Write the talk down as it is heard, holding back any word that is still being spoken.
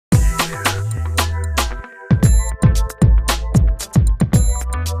Hej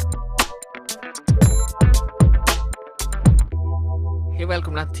och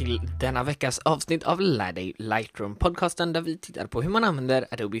välkomna till denna veckas avsnitt av Lightroom, podcasten där vi tittar på hur man använder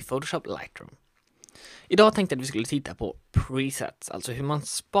Adobe Photoshop Lightroom. Idag tänkte jag att vi skulle titta på presets, alltså hur man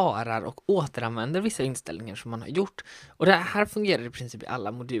sparar och återanvänder vissa inställningar som man har gjort. Och det här fungerar i princip i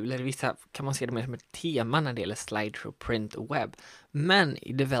alla moduler. I vissa kan man se det mer som ett tema när det gäller slideshow, print och webb. Men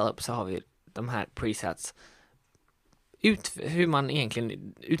i develop så har vi de här presets, hur man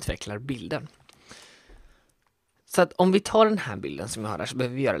egentligen utvecklar bilden. Så att om vi tar den här bilden som jag har där så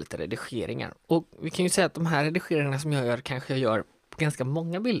behöver vi göra lite redigeringar. Och vi kan ju säga att de här redigeringarna som jag gör kanske jag gör på ganska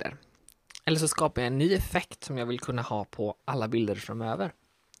många bilder. Eller så skapar jag en ny effekt som jag vill kunna ha på alla bilder framöver.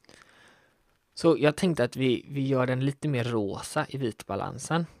 Så jag tänkte att vi gör den lite mer rosa i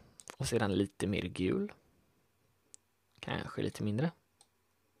vitbalansen. Och sedan lite mer gul. Kanske lite mindre.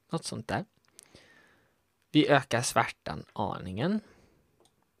 Något sånt där. Vi ökar svärtan aningen.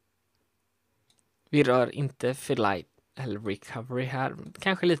 Vi rör inte fillight eller recovery här.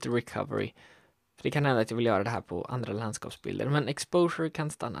 Kanske lite recovery. För det kan hända att jag vill göra det här på andra landskapsbilder. Men exposure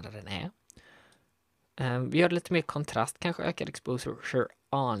kan stanna där den är. Vi gör lite mer kontrast. Kanske ökar exposure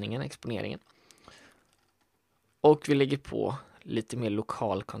aningen, exponeringen. Och vi lägger på lite mer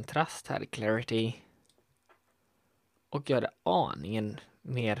lokal kontrast här i clarity. Och gör det aningen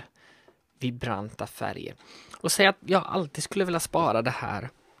mer vibranta färger. Och säg att jag alltid skulle vilja spara det här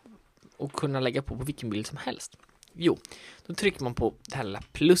och kunna lägga på vilken bild som helst. Jo, då trycker man på det här lilla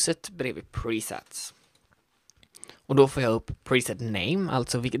plusset bredvid presets. Och då får jag upp preset name,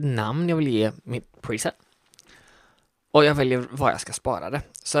 alltså vilket namn jag vill ge mitt preset. Och jag väljer vad jag ska spara det.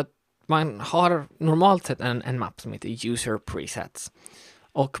 Så att man har normalt sett en mapp som heter user presets.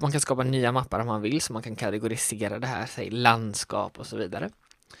 Och man kan skapa nya mappar om man vill, så man kan kategorisera det här, säg landskap och så vidare.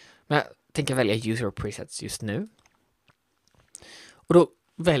 Men jag tänker välja user presets just nu. Och då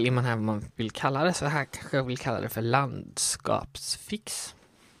väljer man här vad man vill kalla det. Så här kanske jag vill kalla det för landskapsfix.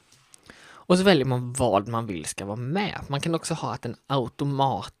 Och så väljer man vad man vill ska vara med. Man kan också ha att den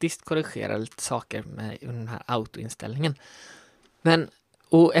automatiskt korrigerar lite saker med den här autoinställningen.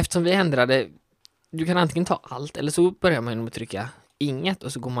 Och eftersom vi ändrade, du kan antingen ta allt eller så börjar man med att trycka inget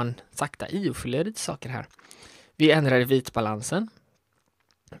och så går man sakta i och fyller lite saker här. Vi ändrade vitbalansen.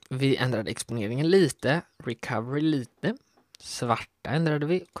 Vi ändrade exponeringen lite, recovery lite. Svarta ändrade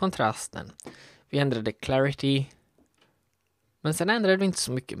vi, kontrasten. Vi ändrade clarity. Men sen ändrade vi inte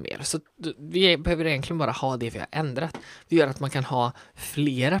så mycket mer. Så vi behöver egentligen bara ha det vi har ändrat. Det gör att man kan ha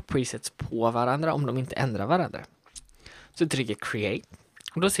flera presets på varandra om de inte ändrar varandra. Så trycker create.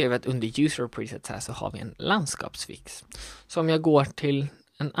 Och då ser vi att under user presets här så har vi en landskapsfix. Så om jag går till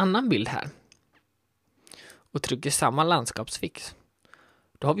en annan bild här och trycker samma landskapsfix,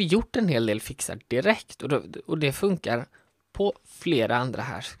 då har vi gjort en hel del fixar direkt. Och det funkar på flera andra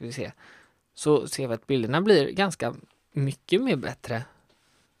här, ska vi se. Så ser vi att bilderna blir ganska mycket mer bättre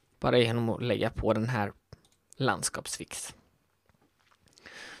bara genom att lägga på den här landskapsfix.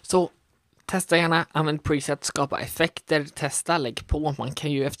 Så testa gärna, använd preset, skapa effekter, testa, lägg på. Man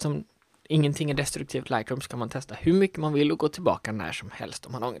kan ju, eftersom ingenting är destruktivt Lightroom, ska man testa hur mycket man vill och gå tillbaka när som helst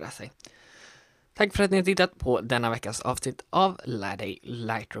om man ångrar sig. Tack för att ni har tittat på denna veckas avsnitt av Lär dig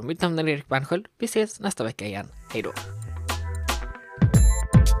Lightroom. Mitt namn är Erik Bernskjöld. Vi ses nästa vecka igen. Hej då!